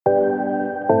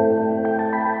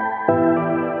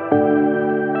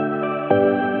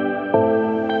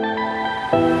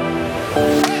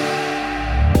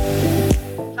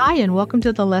Hi, and welcome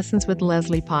to the Lessons with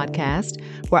Leslie podcast,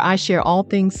 where I share all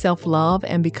things self-love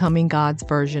and becoming God's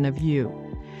version of you.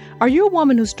 Are you a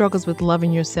woman who struggles with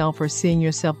loving yourself or seeing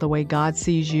yourself the way God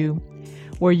sees you?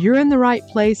 Well, you're in the right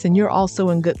place and you're also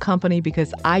in good company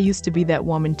because I used to be that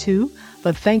woman too,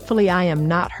 but thankfully I am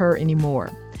not her anymore.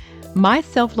 My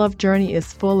self-love journey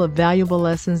is full of valuable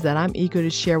lessons that I'm eager to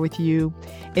share with you.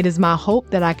 It is my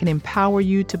hope that I can empower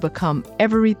you to become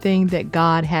everything that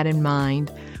God had in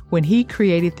mind when He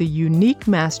created the unique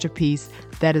masterpiece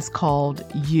that is called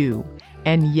you.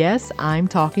 And yes, I'm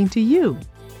talking to you.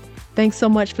 Thanks so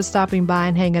much for stopping by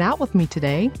and hanging out with me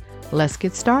today. Let's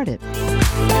get started.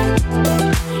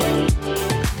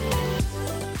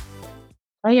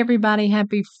 Hey everybody,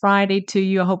 happy Friday to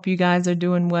you. I hope you guys are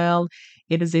doing well.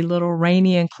 It is a little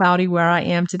rainy and cloudy where I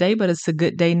am today, but it's a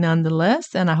good day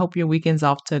nonetheless, and I hope your weekend's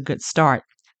off to a good start.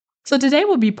 So today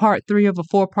will be part 3 of a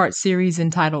 4-part series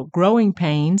entitled Growing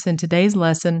Pains, and today's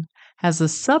lesson has a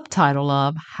subtitle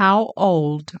of How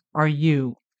Old Are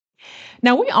You?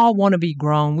 Now, we all want to be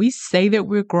grown. We say that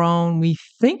we're grown. We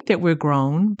think that we're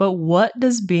grown, but what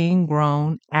does being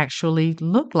grown actually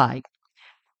look like?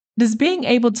 Does being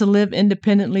able to live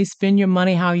independently, spend your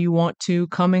money how you want to,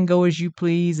 come and go as you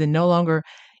please, and no longer,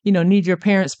 need your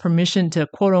parents' permission to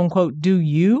quote unquote do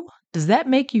you? Does that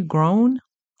make you grown?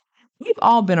 We've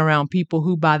all been around people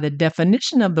who, by the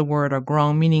definition of the word, are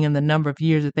grown, meaning in the number of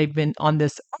years that they've been on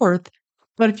this earth.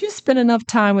 But if you spend enough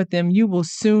time with them, you will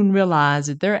soon realize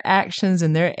that their actions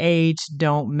and their age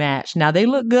don't match. Now, they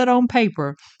look good on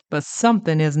paper, but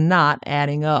something is not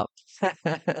adding up.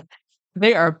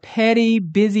 They are petty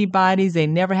busybodies. They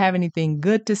never have anything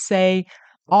good to say,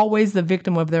 always the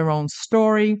victim of their own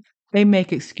story. They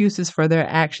make excuses for their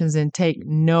actions and take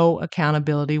no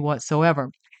accountability whatsoever.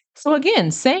 So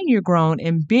again, saying you're grown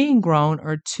and being grown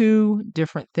are two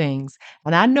different things.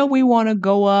 And I know we want to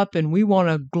go up and we want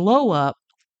to glow up,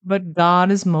 but God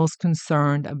is most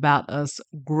concerned about us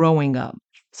growing up.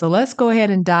 So let's go ahead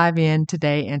and dive in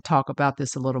today and talk about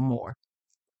this a little more.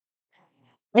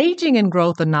 Aging and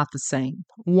growth are not the same.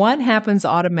 One happens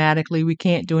automatically. We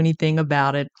can't do anything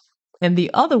about it. And the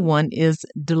other one is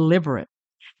deliberate.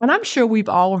 And I'm sure we've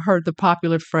all heard the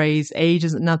popular phrase, age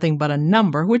is nothing but a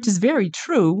number, which is very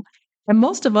true. And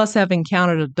most of us have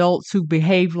encountered adults who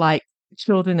behave like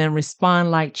children and respond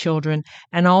like children,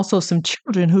 and also some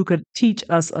children who could teach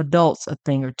us adults a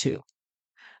thing or two.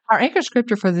 Our anchor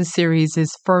scripture for this series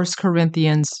is 1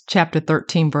 Corinthians chapter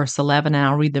 13, verse 11, and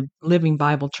I'll read the Living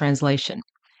Bible translation.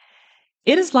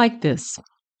 It is like this.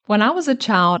 When I was a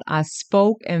child, I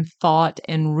spoke and thought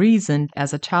and reasoned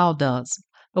as a child does.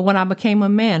 But when I became a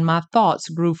man, my thoughts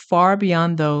grew far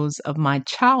beyond those of my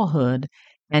childhood,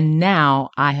 and now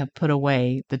I have put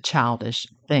away the childish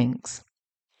things.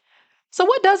 So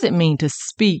what does it mean to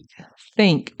speak,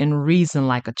 think, and reason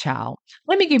like a child?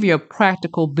 Let me give you a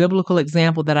practical biblical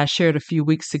example that I shared a few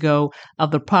weeks ago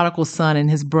of the prodigal son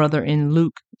and his brother in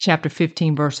Luke chapter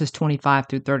 15, verses 25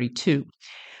 through 32.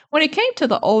 When it came to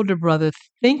the older brother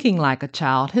thinking like a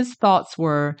child, his thoughts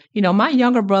were, my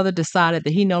younger brother decided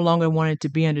that he no longer wanted to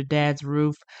be under dad's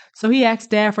roof. So he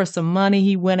asked dad for some money.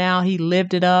 He went out, he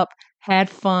lived it up, had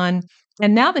fun.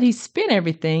 And now that he spent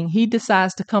everything, he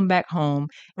decides to come back home.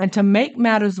 And to make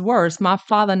matters worse, my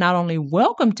father not only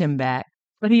welcomed him back,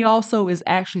 but he also is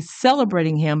actually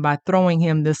celebrating him by throwing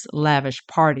him this lavish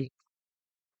party.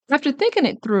 After thinking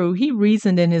it through, he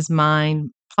reasoned in his mind,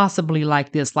 possibly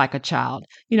like this, like a child.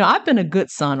 I've been a good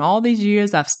son. All these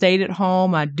years I've stayed at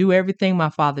home. I do everything my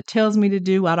father tells me to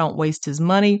do. I don't waste his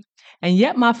money. And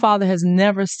yet my father has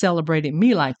never celebrated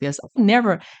me like this. I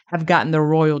never have gotten the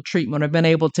royal treatment or been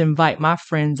able to invite my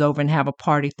friends over and have a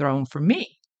party thrown for me.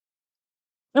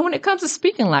 And when it comes to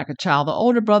speaking like a child, the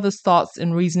older brother's thoughts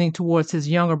and reasoning towards his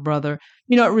younger brother,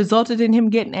 it resulted in him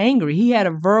getting angry. He had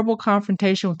a verbal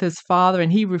confrontation with his father,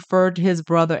 and he referred to his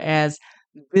brother as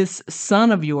this son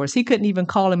of yours. He couldn't even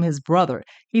call him his brother.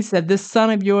 He said, this son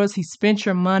of yours, he spent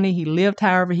your money, he lived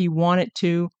however he wanted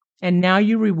to, and now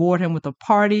you reward him with a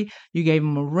party. You gave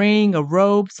him a ring, a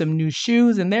robe, some new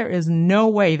shoes, and there is no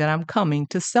way that I'm coming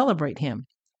to celebrate him.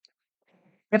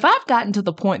 If I've gotten to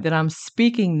the point that I'm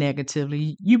speaking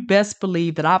negatively, you best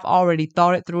believe that I've already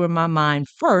thought it through in my mind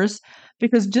first,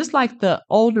 because just like the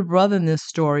older brother in this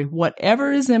story,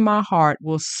 whatever is in my heart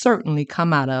will certainly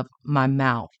come out of my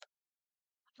mouth.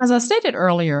 As I stated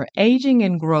earlier, aging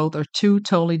and growth are two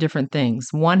totally different things.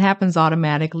 One happens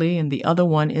automatically and the other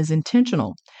one is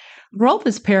intentional. Growth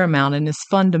is paramount and is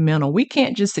fundamental. We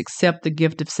can't just accept the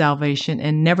gift of salvation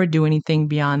and never do anything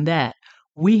beyond that.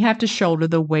 We have to shoulder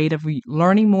the weight of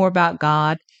learning more about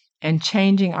God and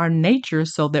changing our nature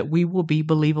so that we will be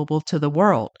believable to the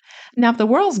world. Now, if the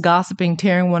world's gossiping,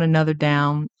 tearing one another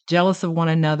down, jealous of one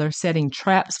another, setting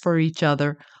traps for each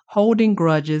other, holding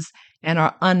grudges, and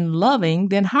are unloving,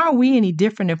 then how are we any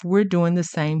different if we're doing the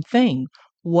same thing?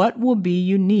 What will be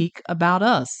unique about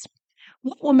us?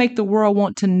 What will make the world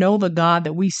want to know the God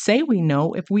that we say we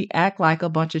know if we act like a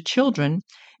bunch of children,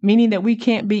 meaning that we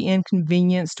can't be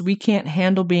inconvenienced, we can't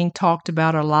handle being talked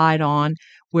about or lied on?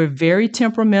 We're very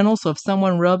temperamental, so if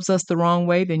someone rubs us the wrong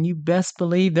way, then you best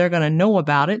believe they're going to know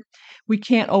about it. We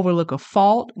can't overlook a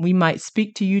fault. We might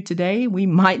speak to you today, we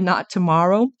might not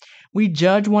tomorrow. We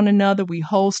judge one another, we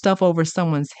hold stuff over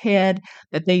someone's head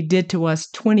that they did to us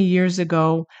 20 years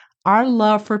ago. Our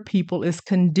love for people is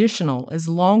conditional as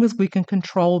long as we can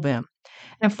control them.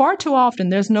 And far too often,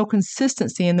 there's no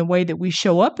consistency in the way that we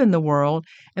show up in the world,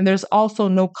 and there's also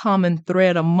no common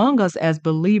thread among us as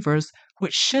believers,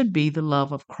 which should be the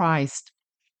love of Christ.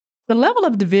 The level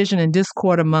of division and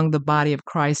discord among the body of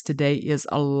Christ today is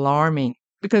alarming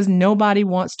because nobody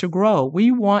wants to grow.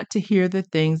 We want to hear the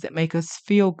things that make us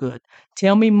feel good.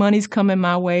 Tell me money's coming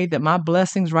my way, that my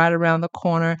blessing's right around the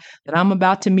corner, that I'm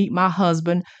about to meet my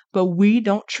husband, but we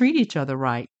don't treat each other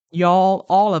right. Y'all,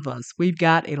 all of us, we've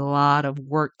got a lot of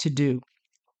work to do.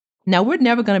 Now, we're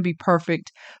never going to be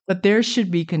perfect, but there should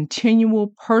be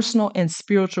continual personal and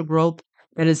spiritual growth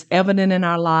that is evident in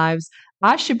our lives.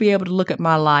 I should be able to look at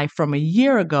my life from a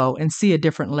year ago and see a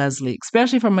different Leslie,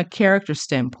 especially from a character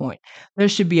standpoint. There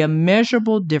should be a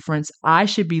measurable difference. I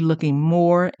should be looking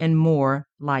more and more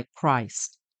like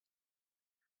Christ.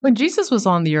 When Jesus was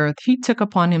on the earth, he took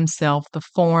upon himself the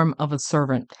form of a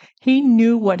servant. He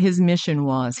knew what his mission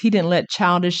was. He didn't let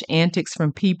childish antics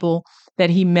from people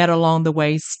that he met along the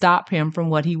way stop him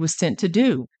from what he was sent to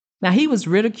do. Now, he was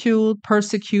ridiculed,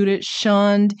 persecuted,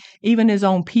 shunned. Even his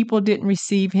own people didn't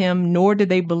receive him, nor did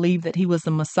they believe that he was the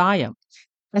Messiah.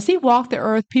 As he walked the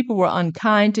earth, people were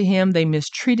unkind to him. They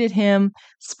mistreated him,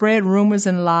 spread rumors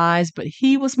and lies, but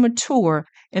he was mature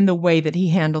in the way that he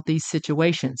handled these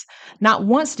situations. Not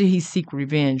once did he seek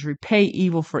revenge, repay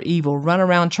evil for evil, run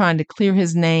around trying to clear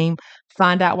his name,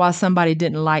 find out why somebody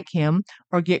didn't like him,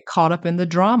 or get caught up in the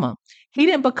drama. He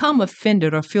didn't become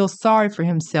offended or feel sorry for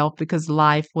himself because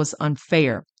life was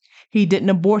unfair. He didn't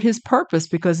abort his purpose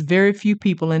because very few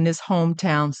people in his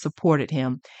hometown supported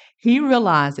him. He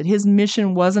realized that his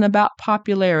mission wasn't about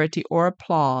popularity or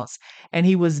applause, and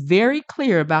he was very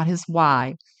clear about his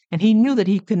why, and he knew that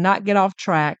he could not get off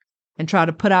track and try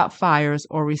to put out fires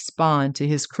or respond to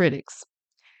his critics.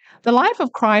 The life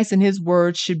of Christ and his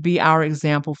words should be our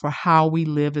example for how we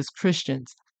live as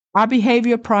Christians. Our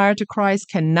behavior prior to Christ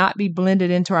cannot be blended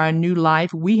into our new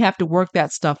life. We have to work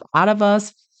that stuff out of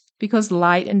us because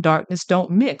light and darkness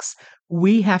don't mix.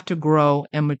 We have to grow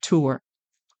and mature.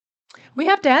 We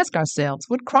have to ask ourselves,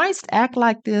 would Christ act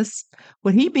like this?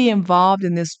 Would he be involved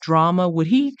in this drama? Would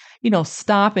he,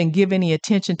 stop and give any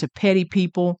attention to petty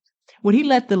people? Would he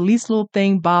let the least little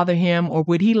thing bother him, or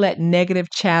would he let negative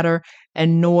chatter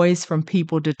and noise from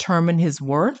people determine his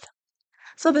worth?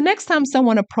 So the next time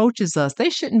someone approaches us, they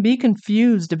shouldn't be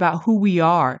confused about who we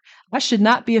are. I should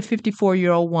not be a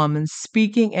 54-year-old woman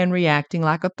speaking and reacting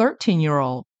like a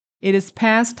 13-year-old. It is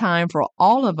past time for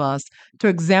all of us to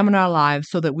examine our lives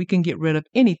so that we can get rid of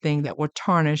anything that will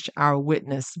tarnish our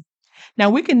witness. Now,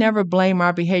 we can never blame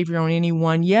our behavior on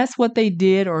anyone. Yes, what they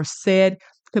did or said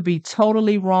could be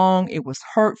totally wrong. It was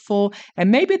hurtful,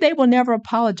 and maybe they will never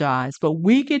apologize, but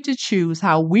we get to choose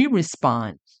how we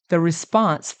respond. The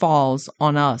response falls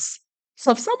on us.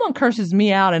 So if someone curses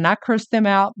me out and I curse them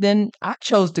out, then I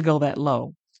chose to go that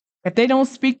low. If they don't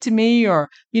speak to me or,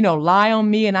 lie on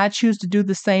me and I choose to do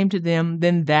the same to them,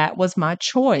 then that was my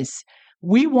choice.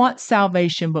 We want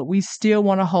salvation, but we still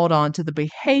want to hold on to the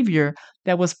behavior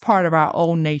that was part of our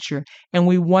old nature, and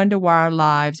we wonder why our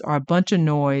lives are a bunch of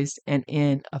noise and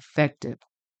ineffective.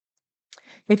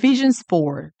 Ephesians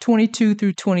 4:22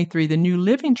 through 23, the New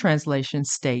Living Translation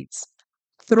states,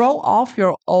 "Throw off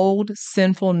your old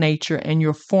sinful nature and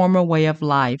your former way of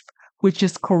life, which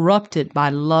is corrupted by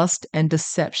lust and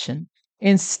deception.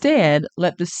 Instead,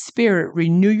 let the Spirit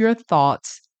renew your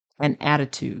thoughts and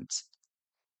attitudes."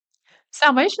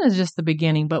 Salvation is just the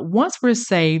beginning, but once we're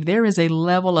saved, there is a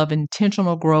level of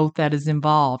intentional growth that is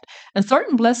involved. And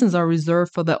certain blessings are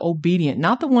reserved for the obedient,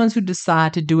 not the ones who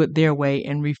decide to do it their way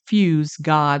and refuse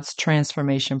God's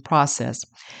transformation process.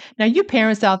 Now, you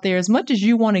parents out there, as much as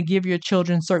you want to give your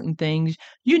children certain things,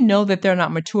 you know that they're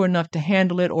not mature enough to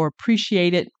handle it or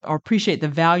appreciate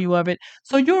the value of it.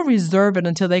 So you'll reserve it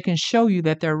until they can show you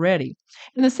that they're ready.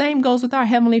 And the same goes with our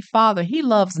Heavenly Father. He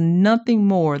loves nothing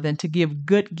more than to give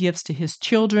good gifts to His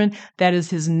children. That is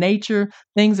His nature,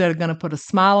 things that are going to put a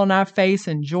smile on our face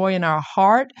and joy in our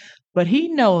heart. But He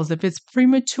knows if it's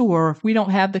premature, if we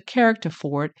don't have the character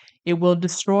for it, it will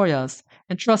destroy us.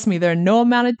 And trust me, there are no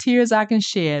amount of tears I can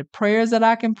shed, prayers that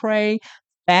I can pray,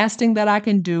 fasting that I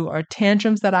can do, or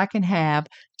tantrums that I can have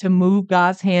to move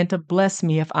God's hand to bless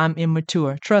me if I'm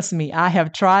immature. Trust me, I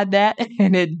have tried that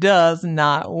and it does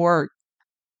not work.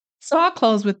 So I'll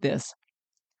close with this.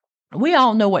 We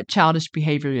all know what childish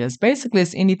behavior is. Basically,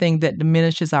 it's anything that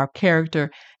diminishes our character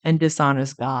and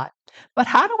dishonors God. But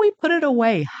how do we put it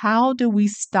away? How do we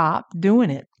stop doing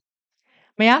it?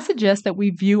 May I suggest that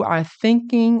we view our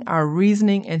thinking, our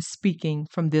reasoning, and speaking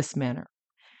from this manner.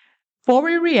 Before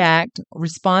we react,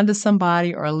 respond to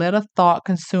somebody, or let a thought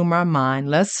consume our mind,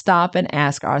 let's stop and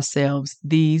ask ourselves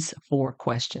these 4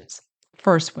 questions.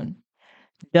 First one,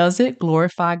 does it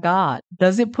glorify God?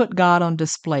 Does it put God on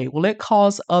display? Will it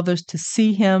cause others to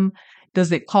see Him?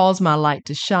 Does it cause my light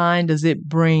to shine? Does it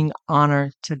bring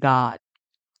honor to God?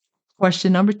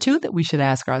 Question number 2 that we should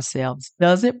ask ourselves,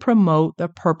 does it promote the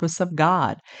purpose of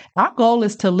God? Our goal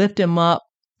is to lift Him up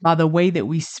by the way that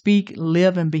we speak,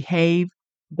 live, and behave.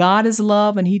 God is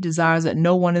love, and He desires that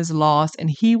no one is lost, and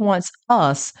He wants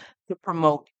us to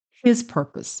promote His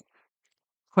purpose.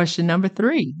 Question number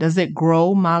 3, does it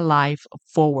grow my life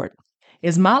forward?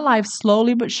 Is my life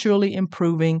slowly but surely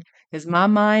improving? Is my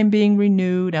mind being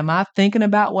renewed? Am I thinking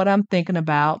about what I'm thinking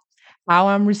about? How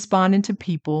I'm responding to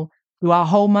people? Do I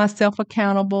hold myself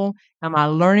accountable? Am I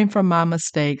learning from my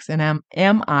mistakes? And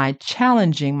am I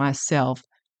challenging myself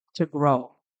to grow?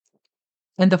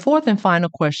 And the 4th and final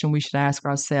question we should ask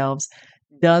ourselves,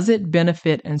 does it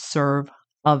benefit and serve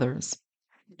others?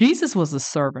 Jesus was a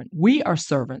servant. We are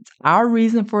servants. Our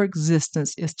reason for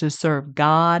existence is to serve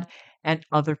God and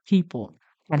other people.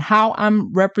 And how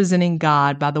I'm representing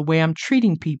God by the way I'm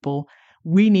treating people,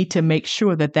 we need to make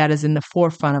sure that that is in the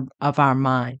forefront of our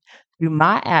mind. Do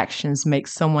my actions make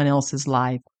someone else's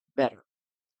life better?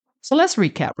 So let's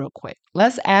recap real quick.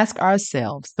 Let's ask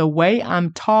ourselves, the way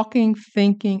I'm talking,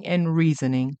 thinking, and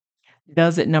reasoning,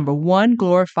 does it, number 1,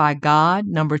 glorify God?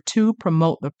 Number 2,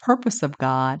 promote the purpose of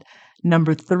God?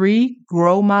 Number 3,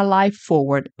 grow my life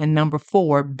forward? And number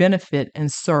 4, benefit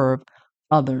and serve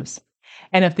others?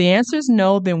 And if the answer is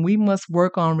no, then we must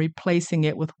work on replacing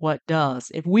it with what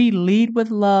does. If we lead with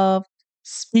love,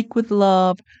 speak with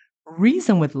love,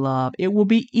 reason with love, it will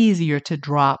be easier to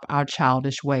drop our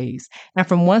childish ways. And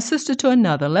from one sister to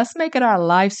another, let's make it our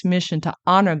life's mission to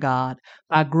honor God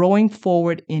by growing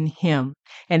forward in Him.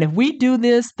 And if we do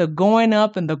this, the going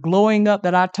up and the glowing up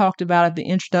that I talked about at the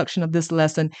introduction of this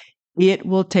lesson, it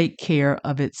will take care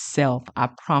of itself. I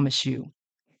promise you.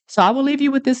 So I will leave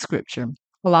you with this scripture,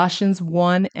 Colossians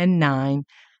 1 and 9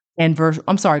 and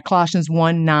Colossians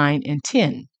 1, 9 and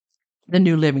 10, the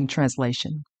New Living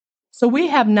Translation. So we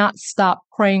have not stopped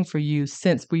praying for you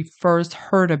since we first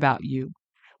heard about you.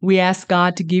 We ask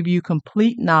God to give you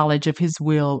complete knowledge of His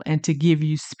will and to give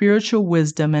you spiritual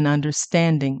wisdom and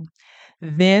understanding.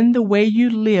 Then the way you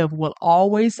live will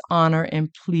always honor and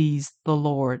please the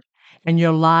Lord, and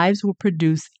your lives will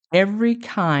produce every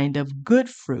kind of good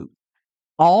fruit.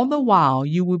 All the while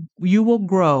you will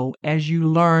grow as you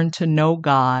learn to know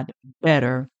God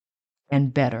better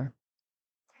and better.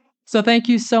 So thank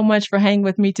you so much for hanging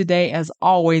with me today. As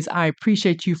always, I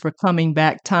appreciate you for coming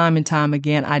back time and time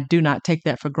again. I do not take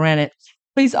that for granted.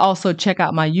 Please also check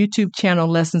out my YouTube channel,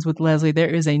 Lessons with Leslie.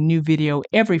 There is a new video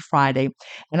every Friday,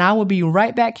 and I will be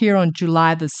right back here on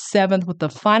July the 7th with the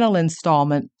final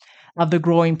installment of the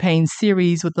Growing Pains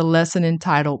series with the lesson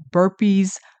entitled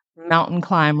Burpees, Mountain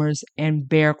Climbers, and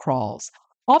Bear Crawls.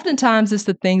 Oftentimes, it's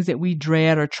the things that we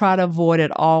dread or try to avoid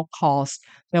at all costs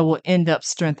that will end up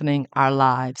strengthening our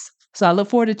lives. So I look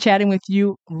forward to chatting with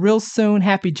you real soon.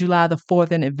 Happy July the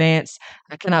 4th in advance.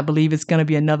 I cannot believe it's going to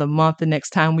be another month the next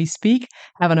time we speak.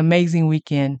 Have an amazing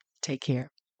weekend. Take care.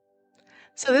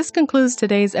 So this concludes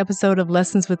today's episode of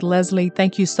Lessons with Leslie.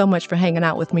 Thank you so much for hanging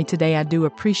out with me today. I do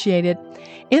appreciate it.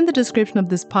 In the description of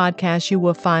this podcast, you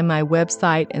will find my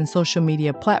website and social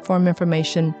media platform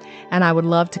information, and I would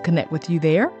love to connect with you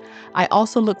there. I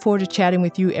also look forward to chatting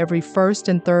with you every first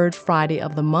and third Friday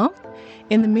of the month.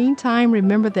 In the meantime,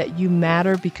 remember that you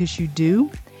matter because you do.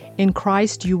 In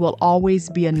Christ, you will always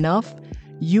be enough.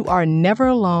 You are never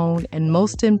alone, and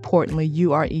most importantly,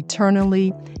 you are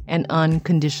eternally and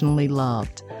unconditionally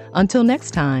loved. Until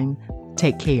next time,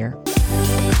 take care.